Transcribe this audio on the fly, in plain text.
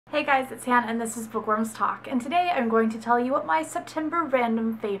Hey guys, it's Hannah and this is Bookworms Talk, and today I'm going to tell you what my September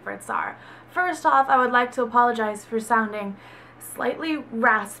random favorites are. First off, I would like to apologize for sounding slightly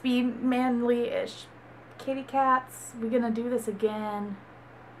raspy, manly-ish. Kitty cats, we gonna do this again.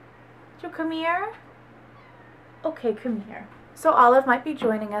 You come here? Okay, come here. So Olive might be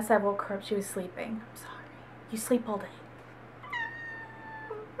joining us. I woke her up, she was sleeping. I'm sorry. You sleep all day.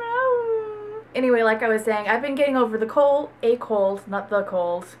 Anyway, like I was saying, I've been getting over a cold, not the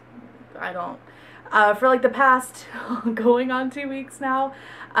cold. I don't. For like the past going on 2 weeks now,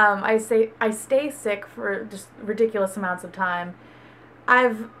 I stay sick for just ridiculous amounts of time.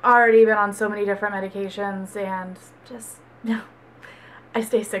 I've already been on so many different medications and just, I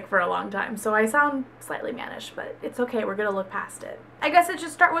stay sick for a long time. So I sound slightly mannish, but it's okay, we're gonna look past it. I guess I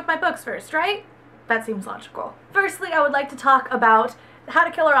should start with my books first, right? That seems logical. Firstly, I would like to talk about How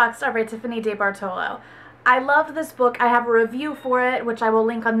to Kill a Rockstar by Tiffany de Bartolo. I loved this book. I have a review for it, which I will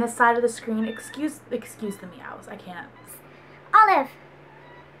link on this side of the screen. Excuse the meows. I can't. Olive,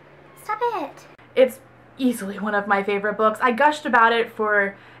 stop it. It's easily one of my favorite books. I gushed about it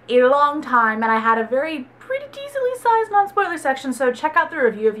for a long time, and I had a pretty decently sized non-spoiler section, so check out the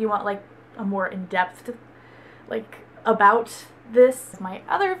review if you want, like, a more in-depth, like, about this. My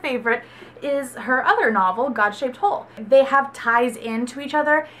other favorite is her other novel, God-Shaped Hole. They have ties into each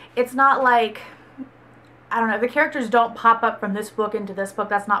other. It's not like, I don't know, the characters don't pop up from this book into this book.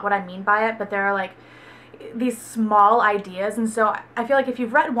 That's not what I mean by it, but there are like these small ideas, and so I feel like if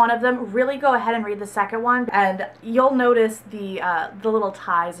you've read one of them, really go ahead and read the second one, and you'll notice the little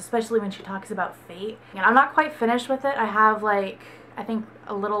ties, especially when she talks about fate. And I'm not quite finished with it. I have like, I think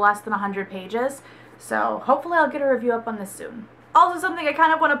a little less than 100 pages, so hopefully I'll get a review up on this soon. Also, something I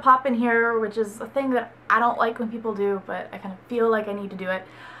kind of want to pop in here, which is a thing that I don't like when people do, but I kind of feel like I need to do it.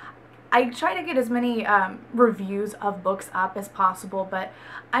 I try to get as many reviews of books up as possible, but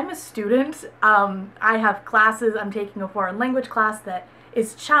I'm a student. I have classes. I'm taking a foreign language class that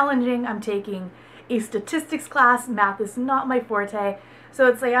is challenging. I'm taking a statistics class. Math is not my forte. So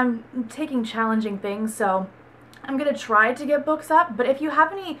it's like I'm taking challenging things, so I'm going to try to get books up. But if you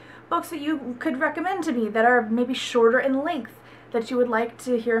have any books that you could recommend to me that are maybe shorter in length, that you would like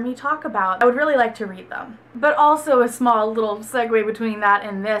to hear me talk about, I would really like to read them. But also, a small little segue between that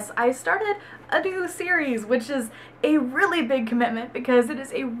and this, I started a new series, which is a really big commitment because it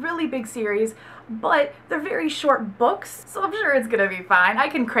is a really big series, but they're very short books, so I'm sure it's gonna be fine. I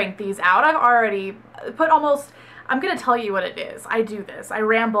can crank these out. I've already put I'm gonna tell you what it is. I do this. I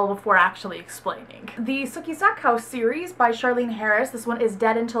ramble before actually explaining. The Sookie House series by Charlene Harris. This one is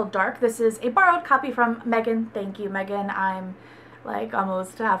Dead Until Dark. This is a borrowed copy from Megan. Thank you, Megan. I'm like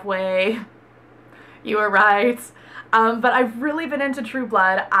almost halfway. You were right. But I've really been into True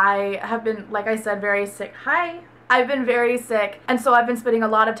Blood. I have been, like I said, very sick. Hi! I've been very sick, and so I've been spending a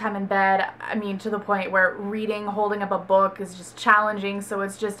lot of time in bed. I mean, to the point where reading, holding up a book is just challenging, so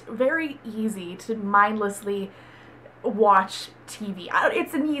it's just very easy to mindlessly watch TV.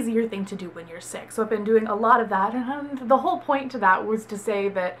 It's an easier thing to do when you're sick, so I've been doing a lot of that, and the whole point to that was to say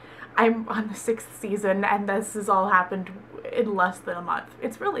that I'm on the 6th season, and this has all happened in less than a month.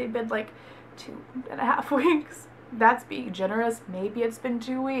 It's really been like 2.5 weeks. That's being generous. Maybe it's been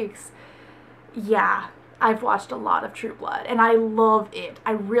 2 weeks. Yeah, I've watched a lot of True Blood, and I love it.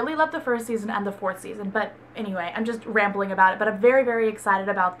 I really love the 1st season and the 4th season, but anyway, I'm just rambling about it, but I'm very, very excited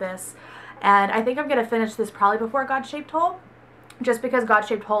about this, and I think I'm going to finish this probably before God-Shaped Hole, just because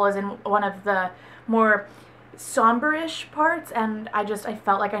God-Shaped Hole is in one of the more somber-ish parts, and I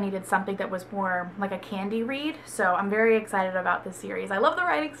felt like I needed something that was more like a candy read, so I'm very excited about this series. I love the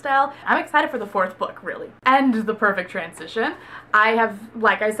writing style. I'm excited for the 4th book, really. And the perfect transition. I have,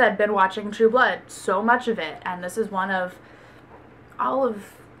 like I said, been watching True Blood, so much of it, and this is one of all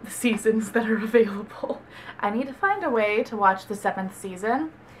of the seasons that are available. I need to find a way to watch the 7th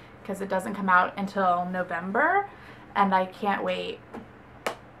season, because it doesn't come out until November, and I can't wait.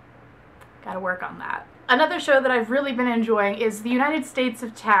 Gotta work on that. Another show that I've really been enjoying is The United States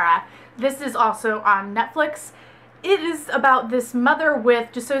of Tara. This is also on Netflix. It is about this mother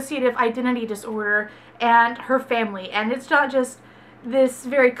with dissociative identity disorder and her family, and it's not just this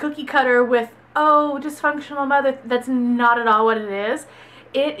very cookie cutter with, oh, dysfunctional mother. That's not at all what it is.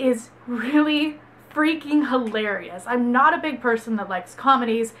 It is really freaking hilarious. I'm not a big person that likes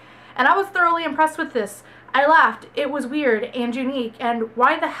comedies, and I was thoroughly impressed with this. I laughed. It was weird and unique, and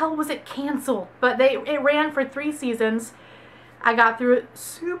why the hell was it canceled? But it ran for 3 seasons. I got through it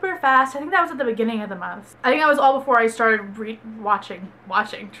super fast. I think that was at the beginning of the month. I think that was all before I started watching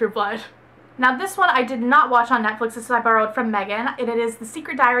True Blood. Now this one I did not watch on Netflix. This I borrowed from Megan. It is The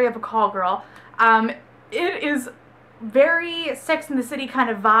Secret Diary of a Call Girl. It is very Sex and the City kind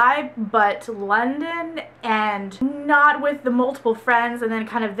of vibe, but London, and not with the multiple friends and then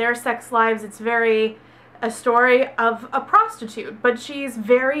kind of their sex lives. It's very a story of a prostitute, but she's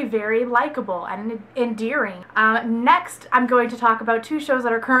very, very likable and endearing. Next, I'm going to talk about two shows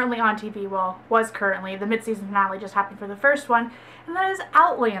that are currently on TV. Well, was currently. The mid-season finale just happened for the first one, and that is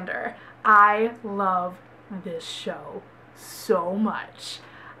Outlander. I love this show so much.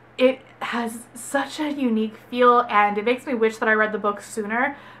 It has such a unique feel, and it makes me wish that I read the book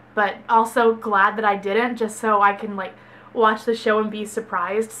sooner, but also glad that I didn't, just so I can like watch the show and be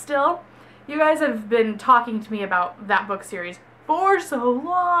surprised still. You guys have been talking to me about that book series for so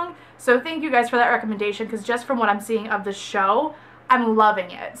long, so thank you guys for that recommendation, because just from what I'm seeing of the show, I'm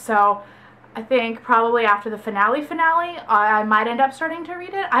loving it. So I think probably after the finale, I might end up starting to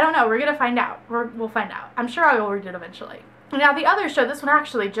read it. I don't know, we're gonna find out. We'll find out. I'm sure I will read it eventually. Now the other show, this one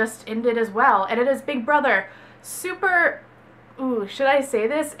actually just ended as well, and it is Big Brother. Super, ooh, should I say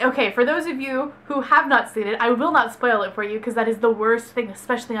this? Okay, for those of you who have not seen it, I will not spoil it for you because that is the worst thing,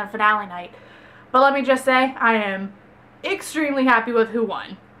 especially on finale night. But let me just say, I am extremely happy with who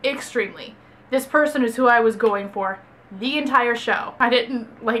won. Extremely. This person is who I was going for the entire show. I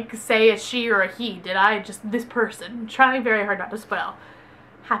didn't like say a she or a he, did I? Just this person. I'm trying very hard not to spoil.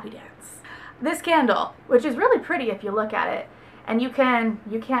 Happy dance. This candle, which is really pretty if you look at it, and you can't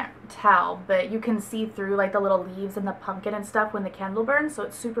tell, but you can see through like the little leaves and the pumpkin and stuff when the candle burns, so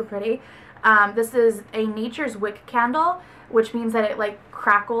it's super pretty. This is a nature's wick candle, which means that it like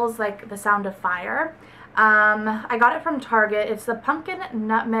crackles like the sound of fire. I got it from Target. It's the pumpkin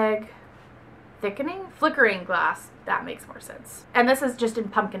nutmeg flickering glass. That makes more sense. And this is just in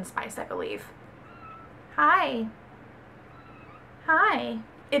pumpkin spice, I believe. Hi. Hi.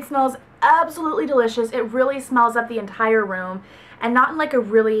 It smells absolutely delicious. It really smells up the entire room, and not in like a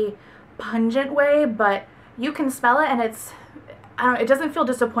really pungent way, but you can smell it, and it's, I don't know, it doesn't feel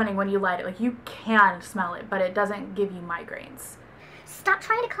disappointing when you light it. Like, you can smell it, but it doesn't give you migraines. Stop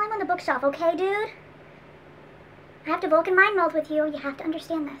trying to climb on the bookshelf, okay, dude? I have to Vulcan mind meld with you. You have to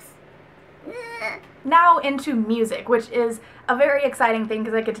understand this. Now into music, which is a very exciting thing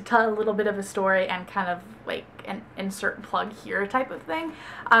because I get to tell a little bit of a story and kind of like an insert plug here type of thing.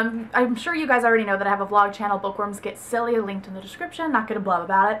 I'm sure you guys already know that I have a vlog channel, Bookworms Get Silly, linked in the description, not gonna blab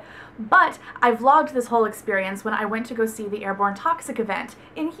about it, but I vlogged this whole experience when I went to go see the Airborne Toxic event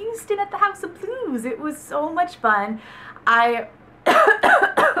in Houston at the House of Blues. It was so much fun. I'm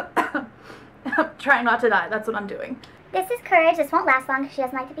trying not to die, that's what I'm doing. This is Courage. This won't last long because she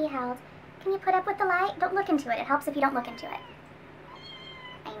doesn't like to be held. Can you put up with the light? Don't look into it. It helps if you don't look into it.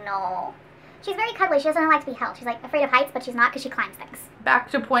 I know. She's very cuddly. She doesn't like to be held. She's like afraid of heights, but she's not because she climbs things. Back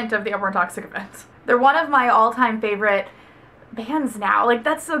to point of the Airborne Toxic event. They're one of my all-time favorite bands now. Like,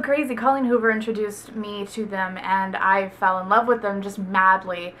 that's so crazy. Colleen Hoover introduced me to them, and I fell in love with them just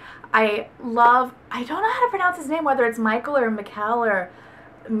madly. I don't know how to pronounce his name, whether it's Michael or Mikkel or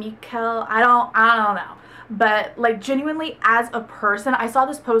Mikkel. I don't know. But like, genuinely, as a person, I saw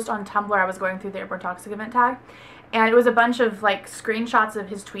this post on Tumblr. I was going through the Airborne Toxic event tag, and it was a bunch of like screenshots of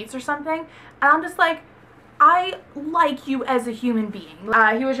his tweets or something, and I'm just like, I like you as a human being.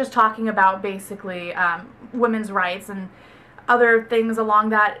 He was just talking about basically women's rights and other things along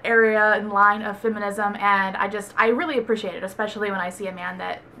that area and line of feminism, and I really appreciate it, especially when I see a man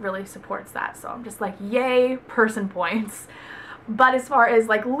that really supports that. So I'm just like, yay, person points. But as far as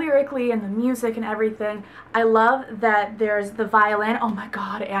like lyrically and the music and everything, I love that there's the violin. Oh my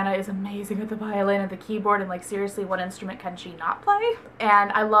god, Anna is amazing at the violin and the keyboard, and like, seriously, what instrument can she not play?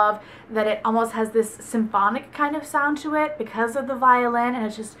 And I love that it almost has this symphonic kind of sound to it because of the violin, and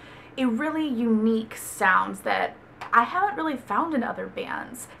it's just a really unique sound that I haven't really found in other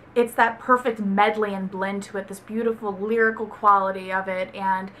bands. It's that perfect medley and blend to it, this beautiful lyrical quality of it,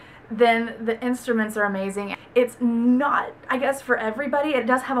 and then the instruments are amazing. It's not, I guess, for everybody. It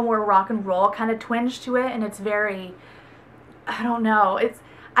does have a more rock and roll kind of twinge to it, and it's very, I don't know,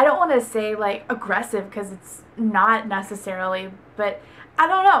 I don't want to say like aggressive because it's not necessarily, but I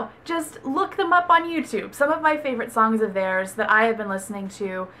don't know, just look them up on YouTube. Some of my favorite songs of theirs that I have been listening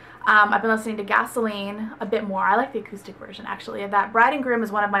to, I've been listening to Gasoline a bit more. I like the acoustic version actually of that. Bride and Groom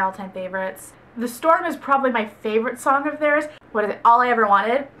is one of my all-time favorites. The Storm is probably my favorite song of theirs. What is it? All I Ever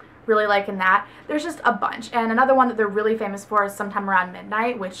Wanted. Really liking that. There's just a bunch. And another one that they're really famous for is Sometime Around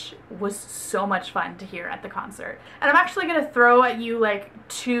Midnight, which was so much fun to hear at the concert. And I'm actually going to throw at you like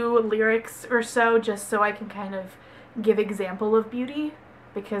 2 lyrics or so, just so I can kind of give example of beauty,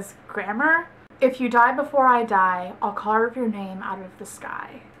 because grammar. If you die before I die, I'll carve your name out of the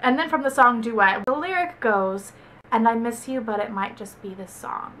sky. And then from the song Duet, the lyric goes, and I miss you, but it might just be this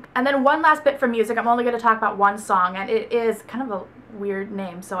song. And then one last bit from music. I'm only going to talk about one song, and it is kind of a weird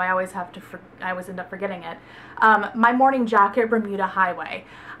name, so I always end up forgetting it. My Morning Jacket, Bermuda Highway.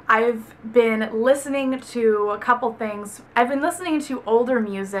 I've been listening to a couple things. I've been listening to older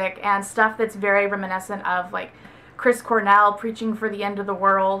music and stuff that's very reminiscent of like Chris Cornell, Preaching for the End of the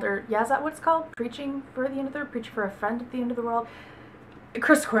World, or yeah, is that what it's called? Preaching for the End of the World? Preaching for a Friend at the End of the World?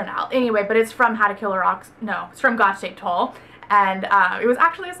 Chris Cornell. Anyway, but it's from How to Kill a Rock. No, it's from God Shaped Hole. And it was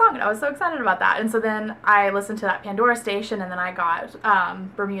actually a song, and I was so excited about that. And so then I listened to that Pandora station, and then I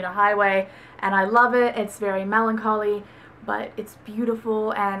got Bermuda Highway, and I love it. It's very melancholy, but it's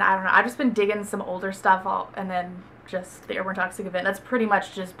beautiful, and I don't know. I've just been digging some older stuff, and then just the Airborne Toxic Event. That's pretty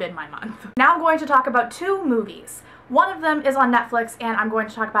much just been my month. Now I'm going to talk about two movies. One of them is on Netflix, and I'm going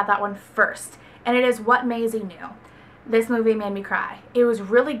to talk about that one first. And it is What Maisie Knew. This movie made me cry. It was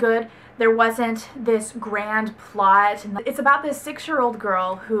really good. There wasn't this grand plot. It's about this 6-year-old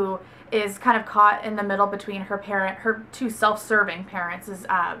girl who is kind of caught in the middle between her two self-serving parents, is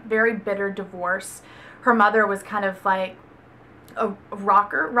a very bitter divorce. Her mother was kind of like a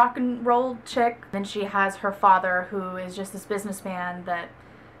rock and roll chick. Then she has her father, who is just this businessman that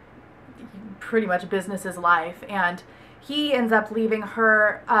pretty much business is life, and he ends up leaving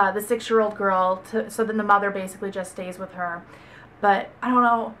her, the 6-year-old girl, so then the mother basically just stays with her. But I don't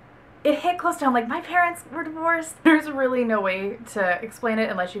know, it hit close to home. Like, my parents were divorced. There's really no way to explain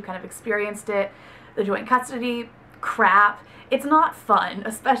it unless you kind of experienced it. The joint custody crap. It's not fun,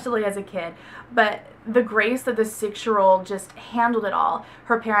 especially as a kid, but the grace that the 6-year-old just handled it all.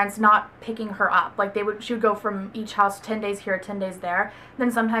 Her parents not picking her up. Like, she would go from each house 10 days here, 10 days there. Then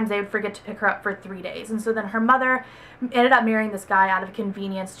sometimes they would forget to pick her up for 3 days. And so then her mother ended up marrying this guy out of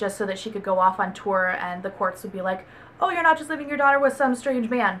convenience just so that she could go off on tour, and the courts would be like, oh, you're not just leaving your daughter with some strange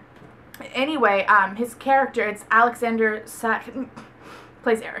man. Anyway, his character, it's Alexander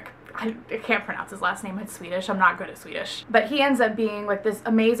plays Eric. I can't pronounce his last name. It's Swedish. I'm not good at Swedish. But he ends up being like this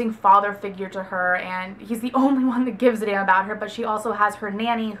amazing father figure to her, and he's the only one that gives a damn about her. But she also has her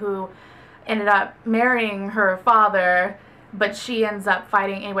nanny, who ended up marrying her father, but she ends up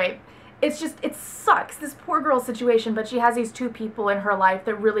fighting. Anyway, it's just, it sucks, this poor girl's situation, but she has these two people in her life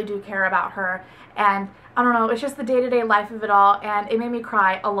that really do care about her. And I don't know, it's just the day-to-day life of it all, and it made me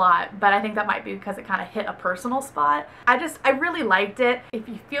cry a lot, but I think that might be because it kind of hit a personal spot. I really liked it. If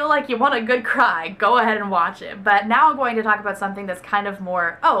you feel like you want a good cry, go ahead and watch it. But now I'm going to talk about something that's kind of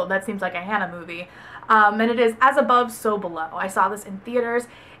more, oh, that seems like a Hannah movie. And it is As Above, So Below. I saw this in theaters.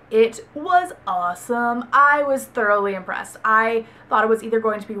 It was awesome. I was thoroughly impressed. I thought it was either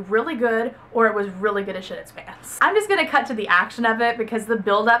going to be really good or it was really gonna shit its pants. I'm just gonna cut to the action of it because the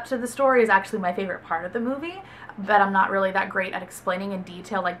build up to the story is actually my favorite part of the movie, but I'm not really that great at explaining in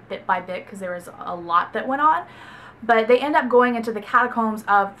detail, like bit by bit, because there was a lot that went on. But they end up going into the catacombs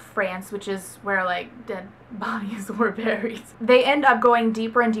of France, which is where like dead bodies were buried. They end up going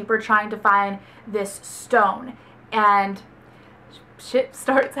deeper and deeper trying to find this stone, and shit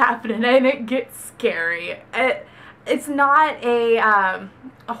starts happening and it gets scary. It's not a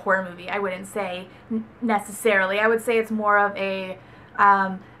horror movie, I wouldn't say necessarily. I would say it's more of a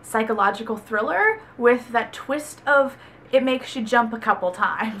psychological thriller with that twist of it makes you jump a couple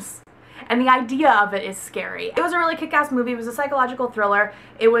times. And the idea of it is scary. It was a really kick-ass movie. It was a psychological thriller.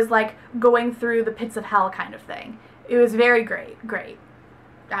 It was like going through the pits of hell kind of thing. It was very great.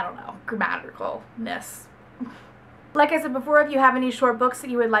 I don't know, grammaticalness. Like I said before, if you have any short books that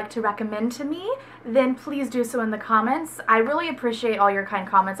you would like to recommend to me, then please do so in the comments. I really appreciate all your kind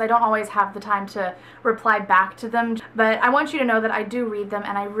comments. I don't always have the time to reply back to them, but I want you to know that I do read them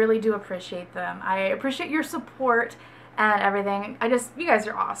and I really do appreciate them. I appreciate your support and everything. You guys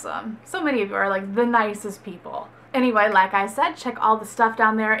are awesome. So many of you are like the nicest people. Anyway, like I said, check all the stuff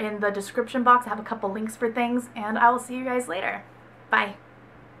down there in the description box. I have a couple links for things, and I will see you guys later. Bye.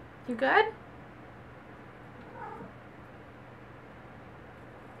 You good?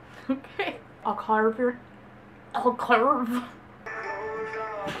 Okay. I'll carve.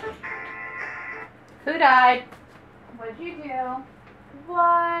 Who died? What'd you do?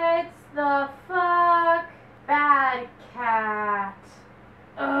 What the fuck? Bad cat.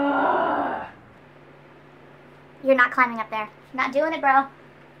 Ugh. You're not climbing up there. Not doing it, bro.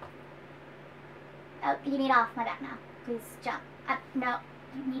 Oh, you need off my back now. Please jump. No,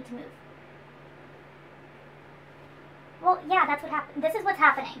 you need to move. Well, yeah, that's what happened. This is what's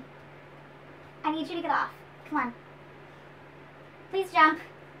happening. I need you to get off. Come on. Please jump.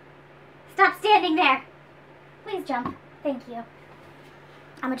 Stop standing there. Please jump. Thank you.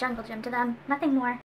 I'm a jungle gym to them. Nothing more.